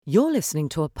You're listening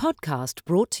to a podcast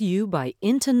brought to you by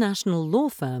international law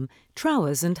firm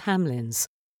Trowers and Hamlins,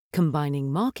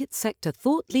 combining market sector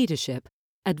thought leadership,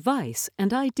 advice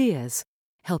and ideas,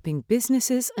 helping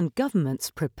businesses and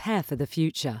governments prepare for the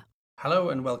future.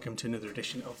 Hello and welcome to another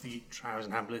edition of the Trowers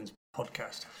and Hamlins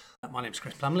podcast. My name's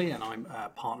Chris Plumley and I'm a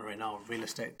partner in our real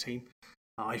estate team.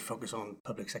 I focus on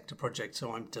public sector projects,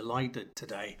 so I'm delighted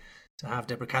today to have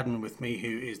Deborah Cadman with me,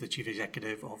 who is the Chief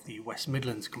Executive of the West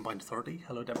Midlands Combined Authority.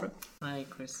 Hello, Deborah. Hi,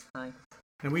 Chris. Hi.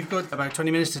 And we've got about 20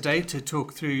 minutes today to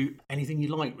talk through anything you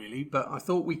like, really, but I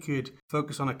thought we could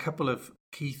focus on a couple of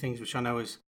key things which I know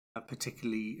is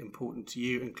particularly important to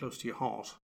you and close to your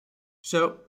heart.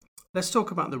 So let's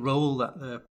talk about the role that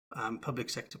the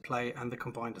public sector play and the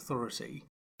Combined Authority.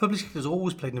 Public sector has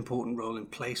always played an important role in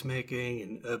placemaking,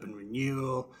 in urban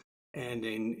renewal, and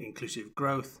in inclusive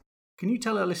growth. Can you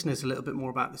tell our listeners a little bit more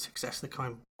about the success the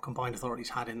Combined Authority's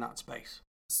had in that space?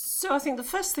 So I think the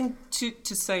first thing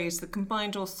to say is the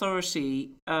Combined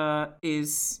Authority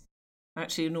is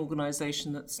actually an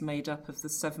organisation that's made up of the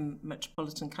 7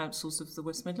 metropolitan councils of the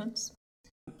West Midlands.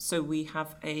 So we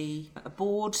have a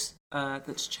board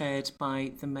that's chaired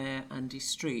by the Mayor, Andy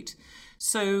Street.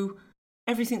 So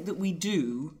everything that we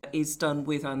do is done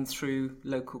with and through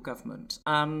local government.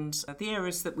 And the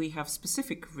areas that we have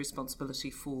specific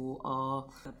responsibility for are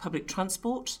public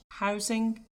transport,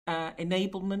 housing,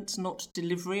 enablement, not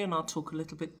delivery, and I'll talk a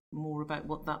little bit more about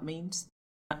what that means,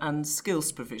 and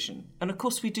skills provision. And of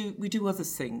course we do other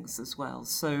things as well.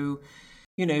 So,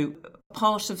 you know,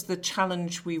 part of the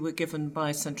challenge we were given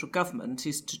by central government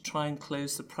is to try and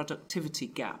close the productivity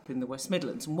gap in the West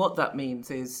Midlands. And what that means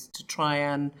is to try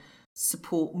and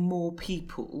support more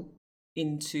people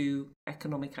into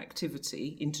economic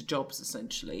activity, into jobs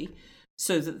essentially,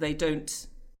 so that they don't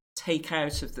take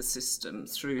out of the system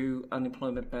through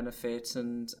unemployment benefit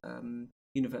and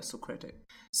universal credit.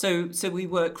 So we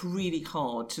work really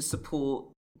hard to support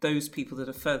those people that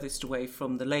are furthest away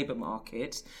from the labour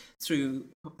market through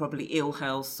probably ill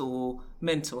health or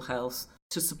mental health,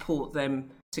 to support them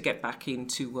to get back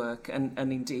into work and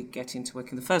indeed get into work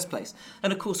in the first place.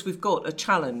 And of course we've got a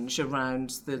challenge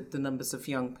around the numbers of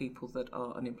young people that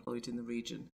are unemployed in the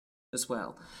region as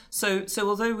well. So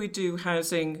although we do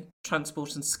housing,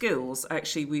 transport and skills,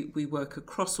 actually we work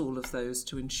across all of those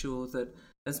to ensure that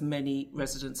as many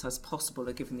residents as possible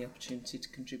are given the opportunity to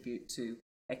contribute to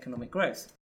economic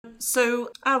growth.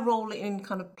 So our role in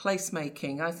kind of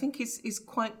placemaking, I think, is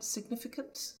quite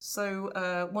significant.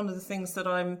 So one of the things that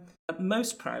I'm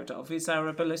most proud of is our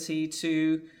ability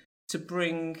to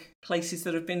bring places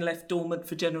that have been left dormant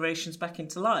for generations back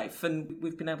into life. And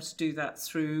we've been able to do that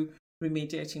through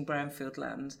remediating brownfield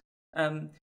land,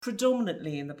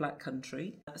 predominantly in the Black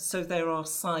Country. So there are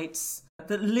sites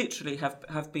that literally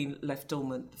have been left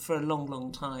dormant for a long,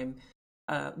 long time,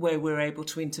 where we're able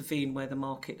to intervene where the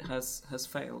market has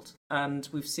failed. And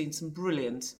we've seen some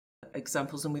brilliant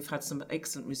examples, and we've had some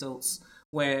excellent results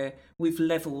where we've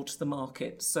levelled the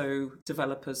market. So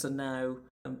developers are now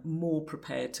more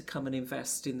prepared to come and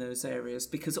invest in those areas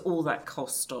because all that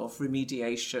cost of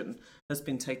remediation has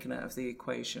been taken out of the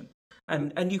equation.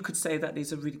 And you could say that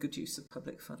is a really good use of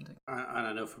public funding. And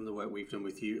I know from the work we've done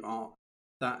with you,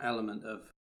 that element of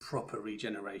proper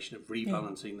regeneration, of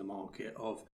rebalancing the market,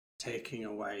 of taking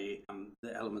away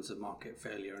the elements of market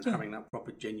failure and having that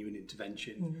proper genuine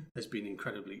intervention has been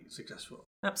incredibly successful.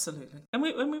 Absolutely. And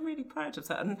we're really proud of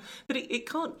that. But it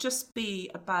can't just be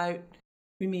about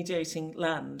remediating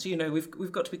land. You know,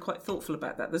 we've got to be quite thoughtful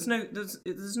about that. There's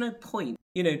no point,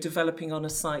 you know, developing on a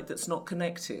site that's not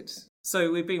connected.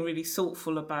 So we're being really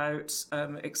thoughtful about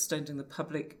extending the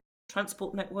public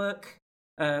transport network.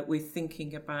 We're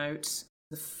thinking about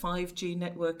the 5G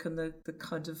network and the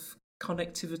kind of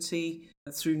connectivity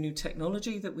through new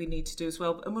technology that we need to do as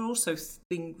well. And we're also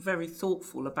being very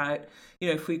thoughtful about, you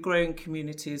know, if we're growing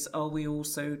communities, are we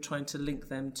also trying to link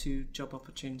them to job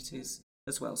opportunities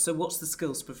as well? So what's the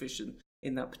skills provision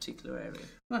in that particular area?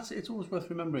 It's always worth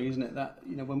remembering, isn't it, that,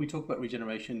 you know, when we talk about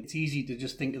regeneration, it's easy to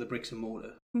just think of the bricks and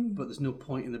mortar, but there's no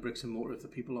point in the bricks and mortar if the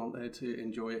people aren't there to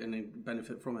enjoy it and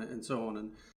benefit from it and so on.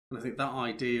 And I think that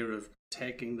idea of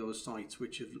taking those sites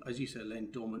which have, as you said, lain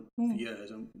dormant for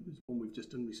years, and it's one we've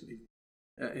just done recently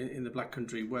in the Black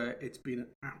Country, where it's been an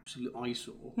absolute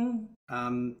eyesore,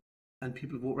 and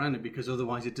people have walked around it because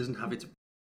otherwise it doesn't have its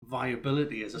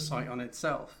viability as a site on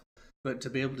itself. But to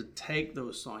be able to take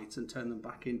those sites and turn them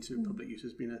back into public use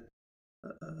has been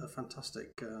a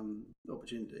fantastic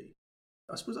opportunity.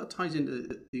 I suppose that ties into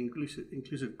the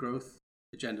inclusive growth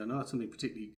agenda. I know that's something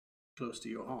particularly close to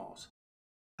your heart.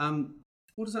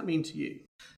 What does that mean to you?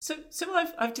 So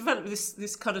I've developed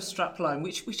this kind of strapline,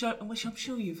 which I'm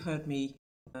sure you've heard me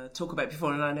talk about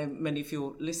before, and I know many of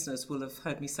your listeners will have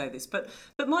heard me say this, but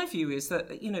my view is that,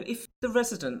 if the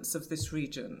residents of this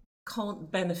region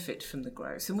can't benefit from the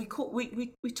growth, and we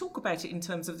talk about it in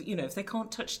terms of, if they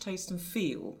can't touch, taste and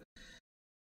feel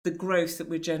the growth that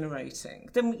we're generating,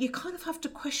 then you kind of have to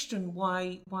question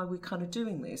why we're kind of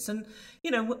doing this. And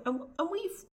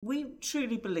we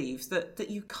truly believe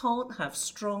that you can't have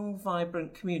strong,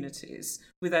 vibrant communities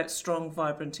without strong,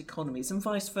 vibrant economies, and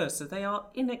vice versa. They are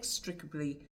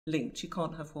inextricably linked. You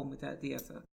can't have one without the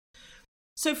other.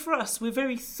 So for us, we're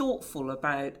very thoughtful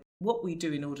about what we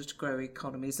do in order to grow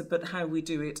economies, but how we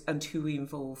do it and who we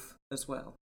involve as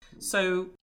well.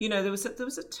 So there was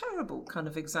a terrible kind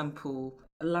of example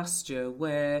last year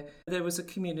where there was a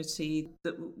community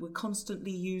that were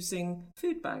constantly using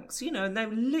food banks, and they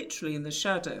were literally in the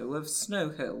shadow of Snow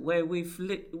Hill, where we've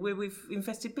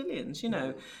invested billions, and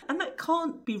that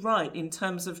can't be right in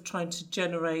terms of trying to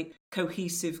generate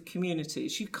cohesive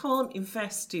communities. You can't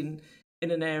invest in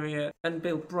an area and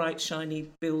build bright,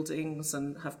 shiny buildings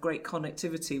and have great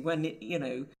connectivity when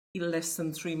less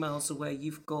than 3 miles away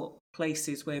you've got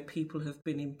places where people have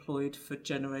been employed for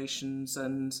generations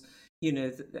and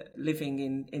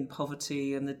living in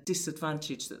poverty, and the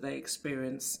disadvantage that they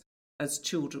experience as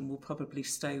children will probably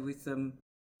stay with them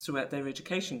throughout their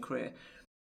education career.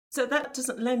 So that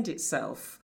doesn't lend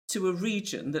itself to a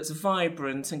region that's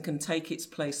vibrant and can take its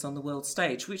place on the world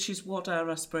stage, which is what our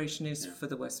aspiration is for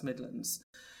the West Midlands.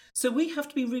 So we have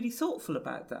to be really thoughtful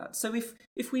about that. So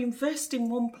if we invest in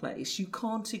one place, you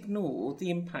can't ignore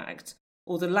the impact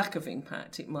or the lack of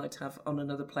impact it might have on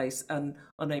another place and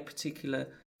on a particular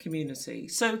community.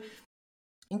 So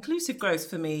inclusive growth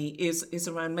for me is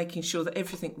around making sure that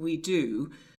everything we do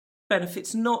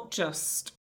benefits not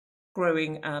just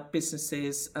growing our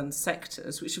businesses and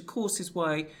sectors, which of course is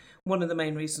why one of the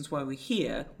main reasons why we're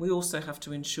here. We also have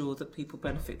to ensure that people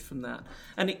benefit from that.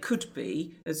 And it could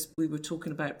be, as we were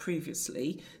talking about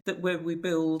previously, that where we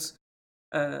build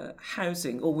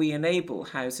housing or we enable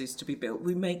houses to be built,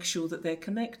 we make sure that they're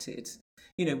connected.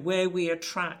 Where we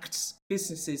attract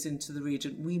businesses into the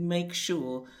region, we make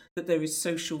sure that there is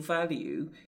social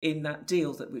value in that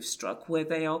deal that we've struck, where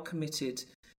they are committed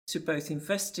to both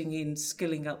investing in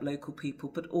skilling up local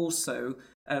people, but also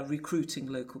recruiting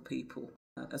local people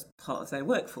as part of their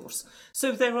workforce.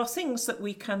 So there are things that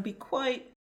we can be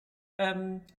quite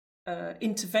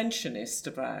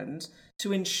interventionist around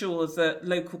to ensure that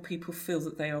local people feel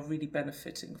that they are really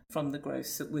benefiting from the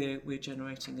growth that we're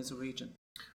generating as a region.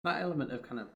 That element of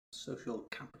kind of social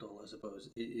capital, I suppose,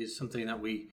 is something that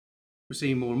we're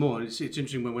seeing more and more. It's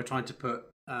interesting when we're trying to put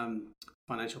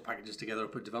financial packages together or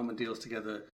put development deals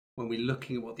together, when we're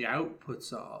looking at what the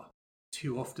outputs are,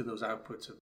 too often those outputs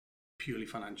are purely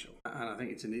financial. And I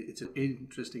think it's an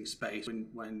interesting space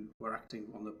when we're acting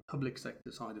on the public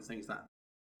sector side of things, that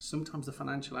sometimes the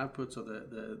financial outputs or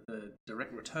the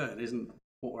direct return isn't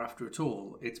what we're after at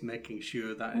all. It's making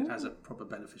sure that it has a proper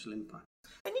beneficial impact.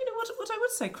 And what I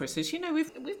would say, Chris, is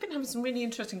we've been having some really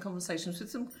interesting conversations with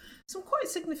some quite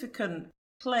significant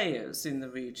players in the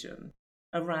region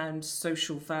around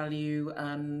social value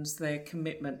and their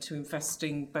commitment to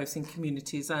investing both in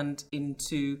communities and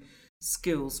into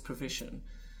skills provision.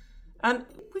 And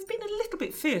we've been a little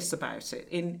bit fierce about it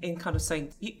in kind of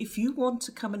saying, if you want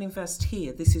to come and invest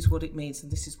here, this is what it means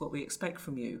and this is what we expect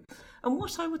from you. And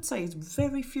what I would say is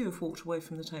very few have walked away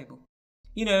from the table.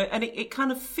 And it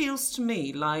kind of feels to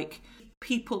me like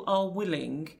people are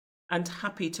willing and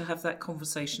happy to have that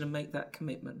conversation and make that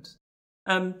commitment.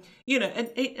 And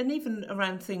even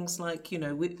around things like,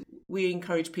 we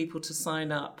encourage people to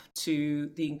sign up to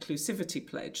the inclusivity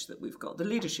pledge that we've got, the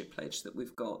leadership pledge that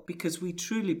we've got, because we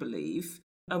truly believe,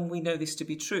 and we know this to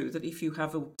be true, that if you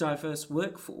have a diverse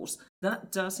workforce,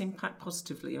 that does impact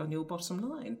positively on your bottom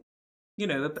line.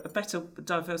 A better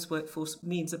diverse workforce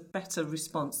means a better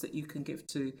response that you can give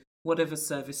to whatever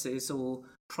services or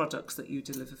products that you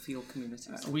deliver for your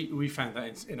communities. We found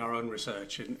that in our own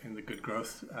research in the good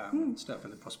growth stuff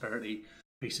and the prosperity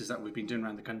pieces that we've been doing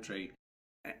around the country.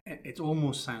 It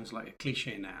almost sounds like a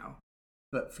cliche now,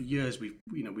 but for years we've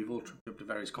all tripped up to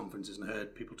various conferences and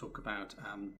heard people talk about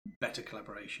better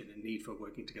collaboration and need for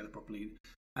working together properly.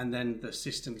 And then the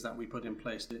systems that we put in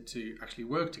place to actually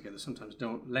work together sometimes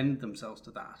don't lend themselves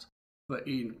to that. But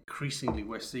increasingly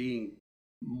we're seeing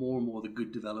more and more the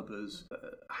good developers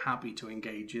happy to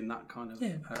engage in that kind of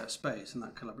space in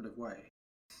that collaborative way.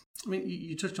 I mean,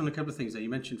 you touched on a couple of things there. You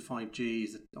mentioned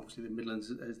 5G, obviously the Midlands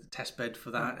is the test bed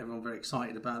for that. Everyone very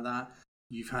excited about that.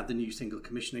 You've had the new single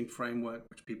commissioning framework,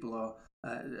 which people are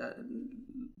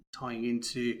tying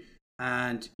into.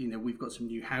 And, we've got some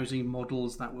new housing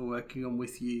models that we're working on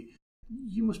with you.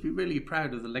 You must be really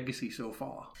proud of the legacy so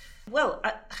far. Well,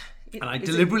 and I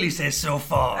deliberately say so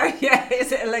far. Yeah,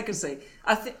 is it a legacy?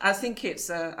 I think it's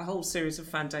a whole series of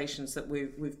foundations that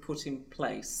we've put in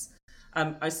place.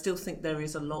 I still think there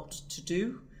is a lot to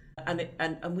do, and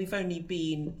we've only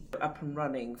been up and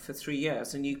running for 3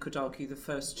 years, and you could argue the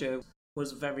first year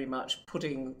was very much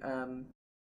putting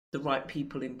the right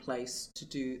people in place to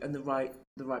do, and the right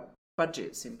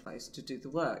budgets in place to do the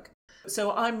work.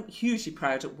 So I'm hugely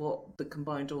proud of what the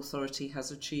Combined Authority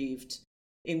has achieved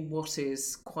in what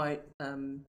is quite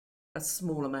a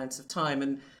small amount of time.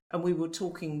 And we were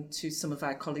talking to some of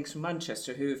our colleagues from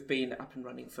Manchester who have been up and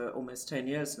running for almost 10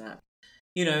 years now.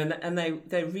 You know, and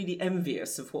they're really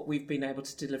envious of what we've been able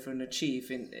to deliver and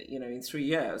achieve in 3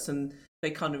 years. And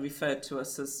they kind of referred to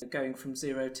us as going from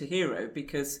zero to hero,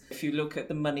 because if you look at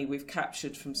the money we've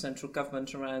captured from central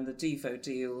government around the Devo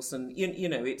deals, and you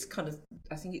know, it's kind of,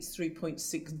 I think it's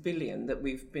 3.6 billion that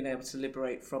we've been able to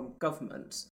liberate from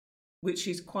government, which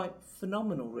is quite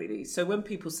phenomenal, really. So when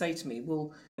people say to me,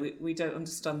 well, we don't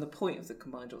understand the point of the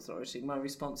Combined Authority, my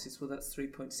response is, well, that's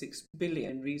 3.6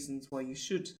 billion reasons why you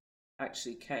should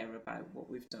actually care about what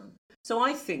we've done. So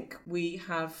I think we've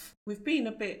been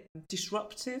a bit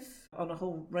disruptive on a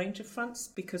whole range of fronts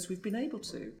because we've been able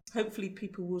to. Hopefully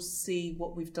people will see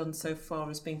what we've done so far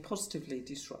as being positively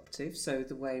disruptive. So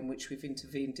the way in which we've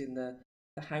intervened in the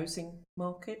housing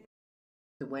market,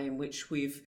 the way in which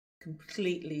we've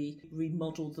completely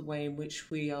remodelled the way in which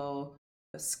we are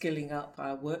skilling up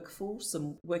our workforce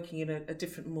and working in a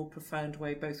different, more profound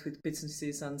way, both with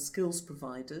businesses and skills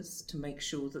providers, to make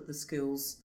sure that the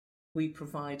skills we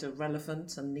provide are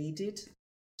relevant and needed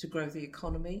to grow the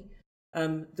economy.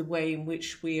 The way in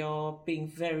which we are being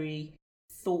very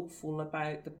thoughtful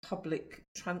about the public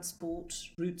transport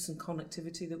routes and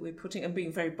connectivity that we're putting, and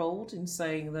being very bold in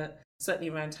saying that, certainly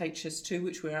around HS2,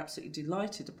 which we're absolutely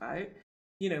delighted about,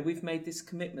 you know, we've made this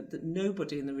commitment that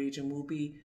nobody in the region will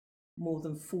be more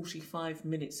than 45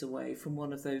 minutes away from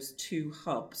one of those two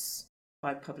hubs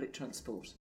by public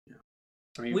transport. Yeah.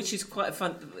 I mean, which is quite a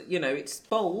fun, you know, it's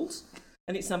bold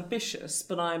and it's ambitious,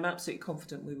 but I'm absolutely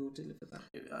confident we will deliver that.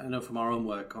 I know from our own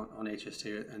work on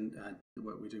HS2 and the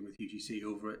work we're doing with UGC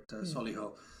over at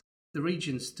Solihull, the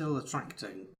region's still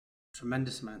attracting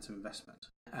tremendous amounts of investment.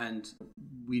 And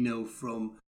we know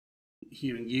from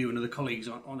hearing you and other colleagues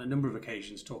on a number of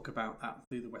occasions talk about that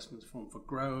through the West Midlands Forum for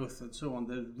Growth and so on,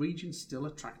 the region's still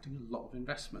attracting a lot of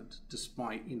investment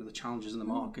despite, you know, the challenges in the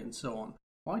market and so on.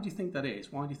 Why do you think that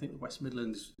is? Why do you think the West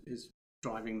Midlands is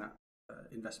driving that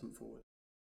investment forward?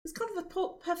 It's kind of a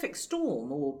perfect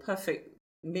storm or perfect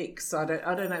mix. I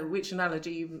don't know which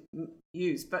analogy you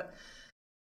use, but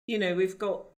you know, we've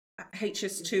got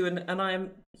HS2 and I am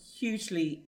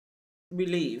hugely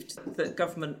relieved that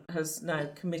government has now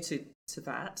committed to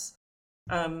that.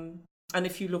 And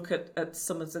if you look at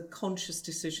some of the conscious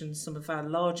decisions some of our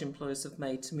large employers have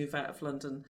made to move out of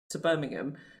London to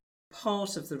Birmingham,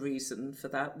 part of the reason for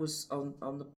that was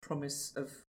on the promise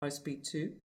of High Speed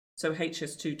 2, so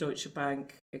HS2, Deutsche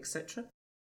Bank, etc.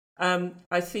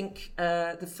 I think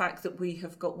the fact that we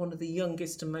have got one of the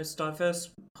youngest and most diverse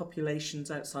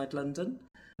populations outside London,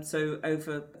 so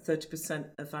over 30%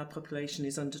 of our population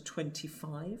is under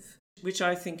 25, which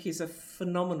I think is a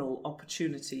phenomenal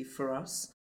opportunity for us.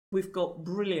 We've got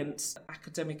brilliant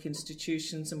academic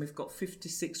institutions and we've got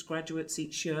 56 graduates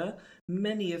each year,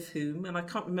 many of whom, and I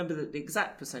can't remember the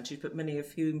exact percentage, but many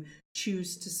of whom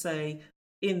choose to stay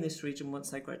in this region once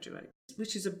they graduate,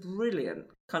 which is a brilliant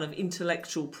kind of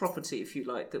intellectual property, if you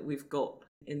like, that we've got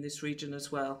in this region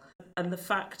as well. And the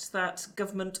fact that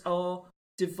government are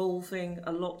devolving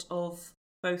a lot of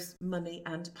both money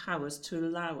and powers to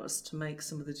allow us to make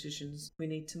some of the decisions we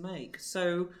need to make.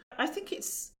 So I think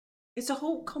it's a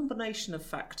whole combination of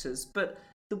factors, but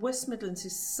the West Midlands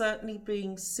is certainly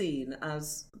being seen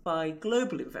as, by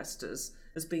global investors,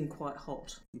 as being quite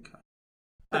hot. Okay.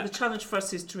 But the challenge for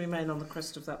us is to remain on the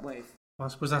crest of that wave. Well, I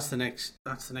suppose that's the next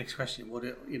question.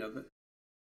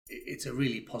 It's a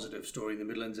really positive story in the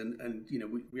Midlands, and you know,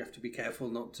 we have to be careful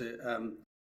not to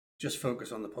just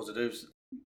focus on the positives.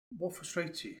 What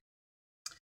frustrates you?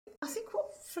 I think what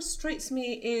frustrates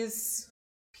me is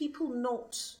people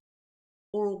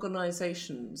or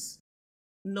organisations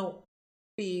not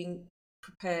being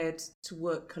prepared to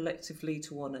work collectively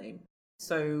to one aim.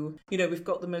 So, you know, we've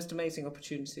got the most amazing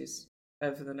opportunities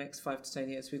over the next 5 to 10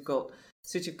 years. We've got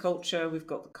City of Culture, we've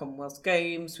got the Commonwealth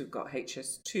Games, we've got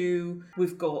HS2,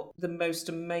 we've got the most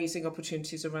amazing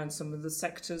opportunities around some of the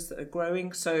sectors that are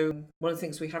growing. So one of the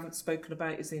things we haven't spoken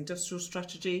about is the industrial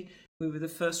strategy. We were the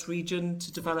first region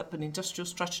to develop an industrial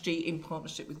strategy in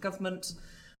partnership with government,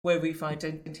 where we've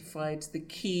identified the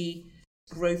key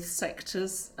growth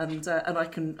sectors, and I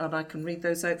can read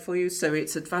those out for you. So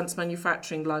it's advanced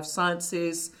manufacturing, life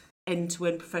sciences,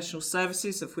 end-to-end professional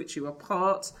services, of which you are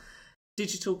part,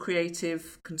 digital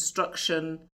creative,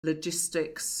 construction,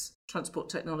 logistics, transport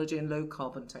technology, and low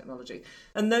carbon technology.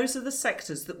 And those are the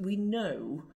sectors that we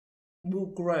know will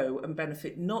grow and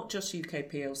benefit not just UK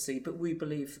PLC, but we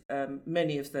believe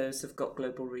many of those have got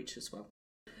global reach as well.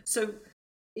 So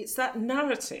it's that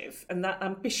narrative and that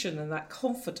ambition and that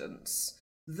confidence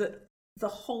that the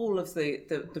whole of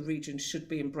the region should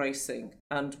be embracing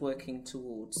and working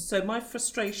towards. So my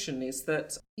frustration is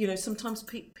that, sometimes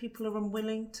people are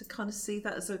unwilling to kind of see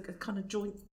that as a kind of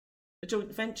joint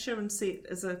venture and see it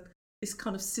as this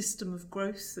kind of system of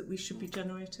growth that we should be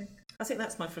generating. I think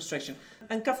that's my frustration.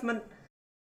 And government,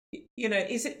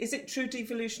 is it true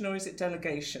devolution or is it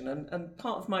delegation? And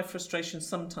part of my frustration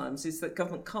sometimes is that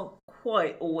government can't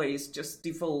quite always just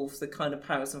devolve the kind of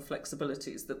powers and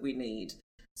flexibilities that we need.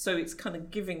 So it's kind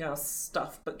of giving us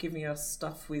stuff, but giving us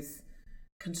stuff with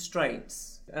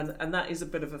constraints. And that is a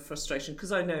bit of a frustration,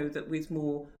 because I know that with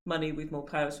more money, with more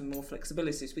powers, with more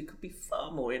flexibilities, we could be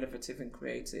far more innovative and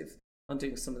creative on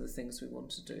doing some of the things we want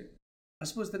to do. I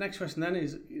suppose the next question then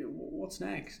is, what's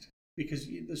next? Because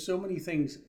there's so many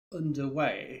things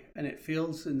underway, and it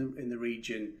feels in the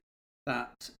region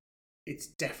that it's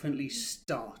definitely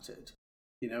started,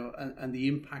 and the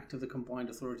impact of the combined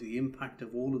authority, the impact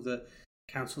of all of the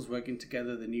councils working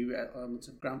together, the new elements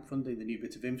of grant funding, the new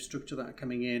bits of infrastructure that are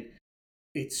coming in,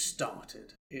 it's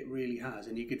started. It really has.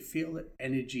 And you could feel the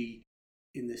energy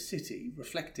in the city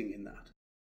reflecting in that.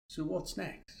 So what's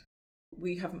next?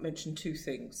 We haven't mentioned two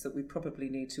things that we probably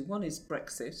need to. One is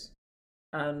Brexit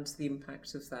and the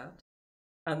impact of that.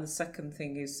 And the second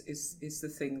thing is the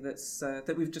thing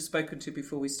that we've just spoken to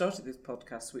before we started this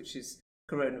podcast, which is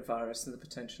coronavirus and the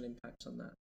potential impact on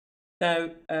that. Now,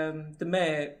 the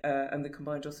Mayor and the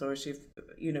Combined Authority,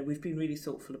 we've been really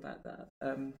thoughtful about that.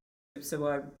 So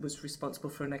I was responsible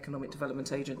for an economic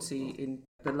development agency in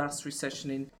the last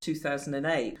recession in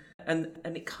 2008. And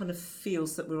it kind of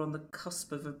feels that we're on the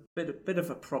cusp of a bit of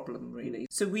a problem, really.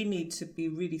 So we need to be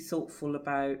really thoughtful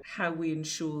about how we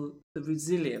ensure the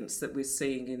resilience that we're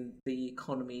seeing in the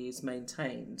economy is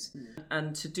maintained.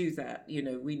 And to do that,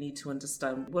 we need to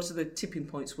understand what are the tipping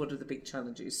points, what are the big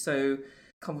challenges. So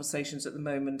conversations at the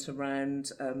moment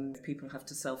around if people have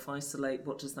to self-isolate,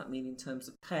 what does that mean in terms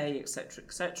of pay, etc.,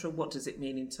 etc. What does it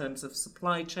mean in terms of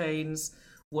supply chains?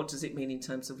 What does it mean in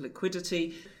terms of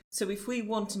liquidity? So if we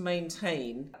want to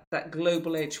maintain that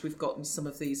global edge we've got in some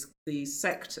of these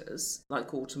sectors,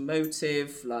 like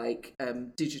automotive, like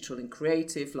digital and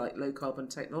creative, like low carbon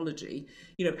technology,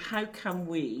 how can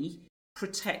we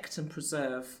protect and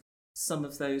preserve some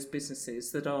of those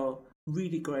businesses that are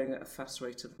really growing at a fast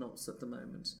rate of knots at the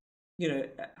moment?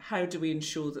 How do we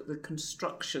ensure that the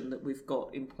construction that we've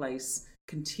got in place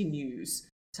continues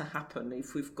to happen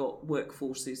if we've got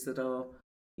workforces that are,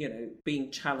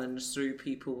 being challenged through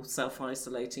people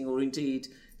self-isolating or indeed,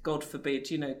 God forbid,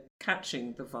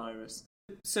 catching the virus?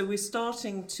 So we're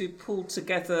starting to pull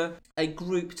together a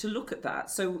group to look at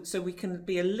that, so we can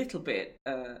be a little bit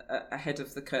ahead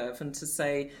of the curve and to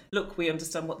say, look, we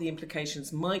understand what the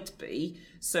implications might be,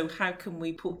 so how can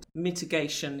we put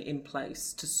mitigation in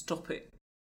place to stop it,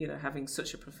 having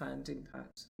such a profound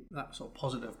impact? That sort of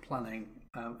positive planning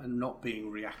and not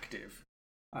being reactive.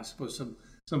 I suppose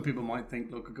some people might think,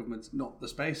 look, a government's not the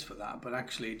space for that, but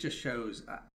actually it just shows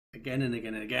again and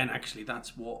again and again, actually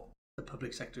that's what the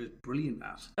public sector is brilliant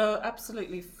at. Oh,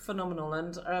 absolutely phenomenal.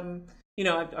 And,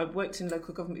 I've worked in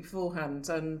local government beforehand,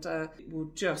 and it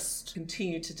will just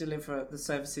continue to deliver the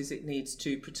services it needs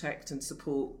to protect and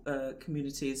support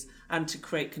communities and to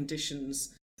create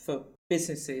conditions for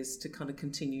businesses to kind of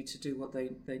continue to do what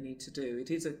they need to do. It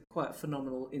is quite a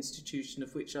phenomenal institution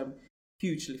of which I'm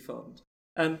hugely fond.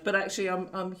 But actually,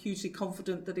 I'm hugely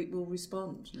confident that it will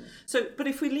respond. Yeah. So, but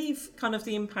if we leave kind of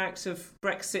the impact of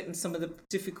Brexit and some of the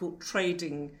difficult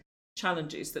trading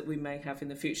challenges that we may have in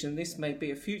the future, and this may be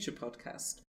a future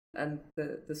podcast, and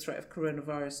the threat of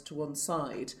coronavirus to one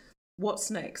side,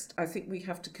 what's next? I think we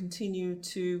have to continue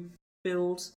to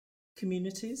build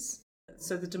communities.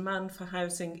 So the demand for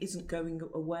housing isn't going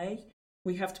away.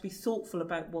 We have to be thoughtful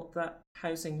about what that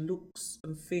housing looks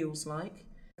and feels like.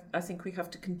 I think we have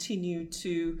to continue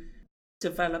to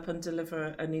develop and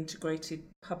deliver an integrated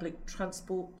public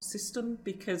transport system,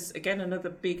 because, again, another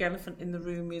big elephant in the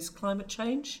room is climate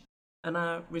change and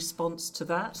our response to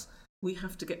that. We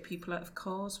have to get people out of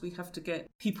cars. We have to get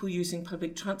people using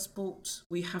public transport.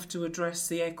 We have to address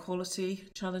the air quality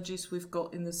challenges we've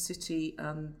got in the city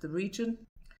and the region.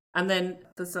 And then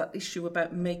there's that issue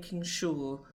about making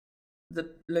sure the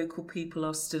local people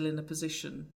are still in a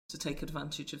position to take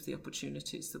advantage of the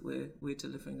opportunities that we're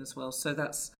delivering as well. So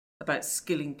that's about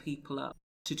skilling people up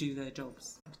to do their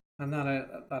jobs. And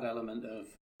that element of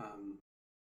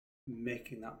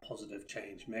making that positive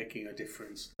change, making a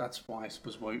difference. That's why I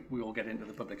suppose we all get into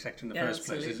the public sector in the first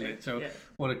place, isn't it? So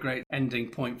what a great ending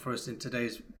point for us in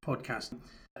today's podcast.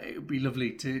 It would be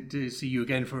lovely to see you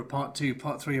again for a part 2,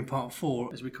 part 3 and part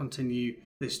 4 as we continue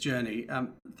this journey.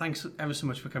 Thanks ever so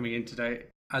much for coming in today.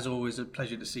 As always, a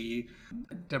pleasure to see you.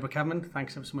 Deborah Cadman,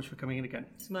 thanks ever so much for coming in again.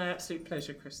 It's my absolute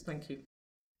pleasure, Chris. Thank you.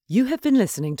 You have been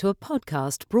listening to a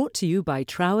podcast brought to you by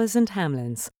Trowers and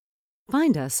Hamlins.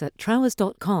 Find us at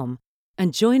trowers.com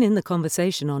and join in the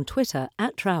conversation on Twitter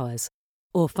 @Trowers,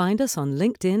 or find us on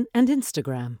LinkedIn and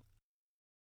Instagram.